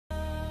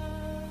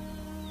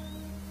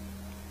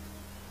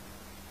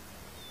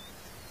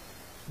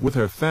With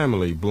her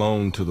family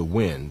blown to the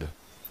wind,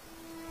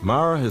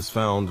 Mara has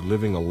found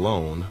living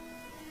alone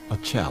a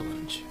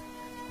challenge.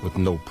 With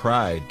no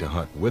pride to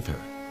hunt with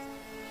her,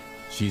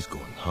 she's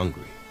going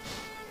hungry.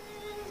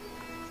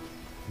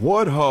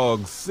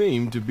 Warthogs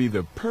seem to be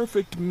the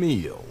perfect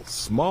meal,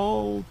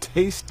 small,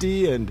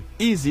 tasty, and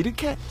easy to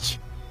catch.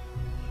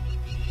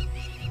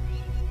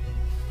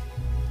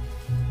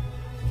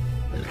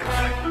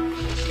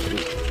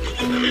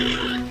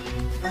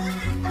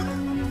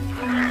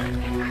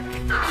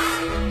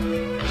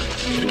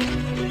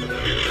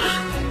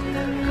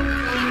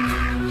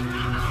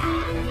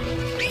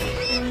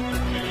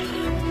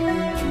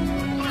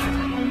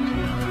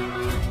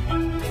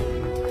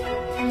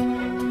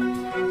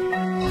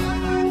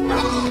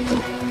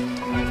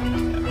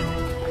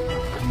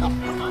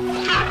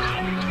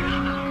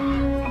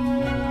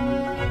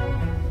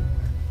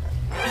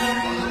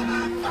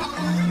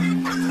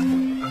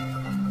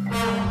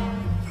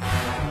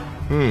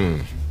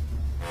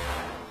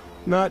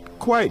 Not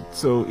quite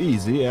so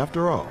easy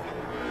after all.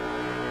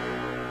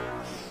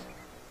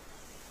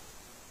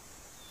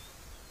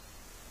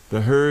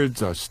 The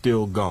herds are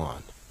still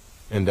gone,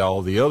 and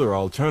all the other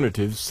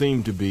alternatives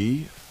seem to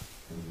be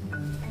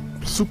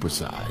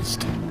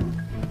supersized.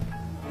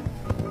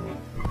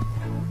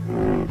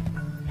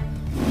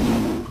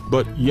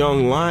 But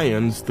young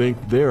lions think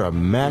they're a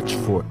match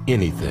for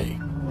anything.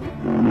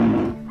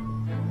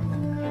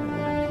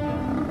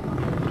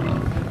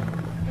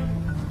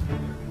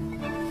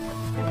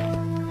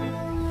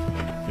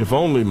 If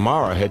only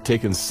Mara had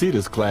taken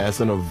Sita's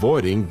class in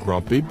avoiding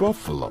grumpy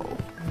buffalo.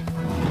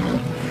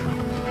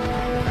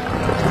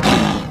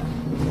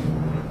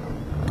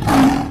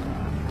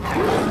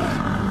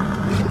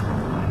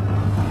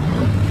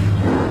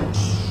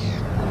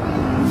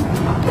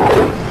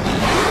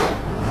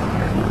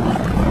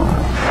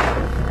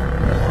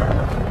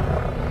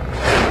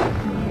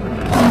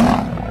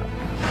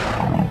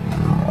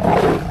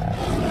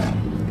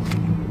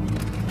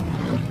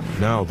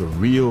 Now the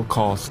real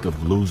cost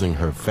of losing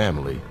her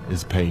family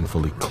is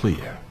painfully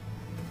clear.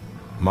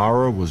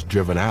 Mara was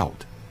driven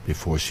out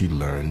before she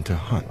learned to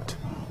hunt.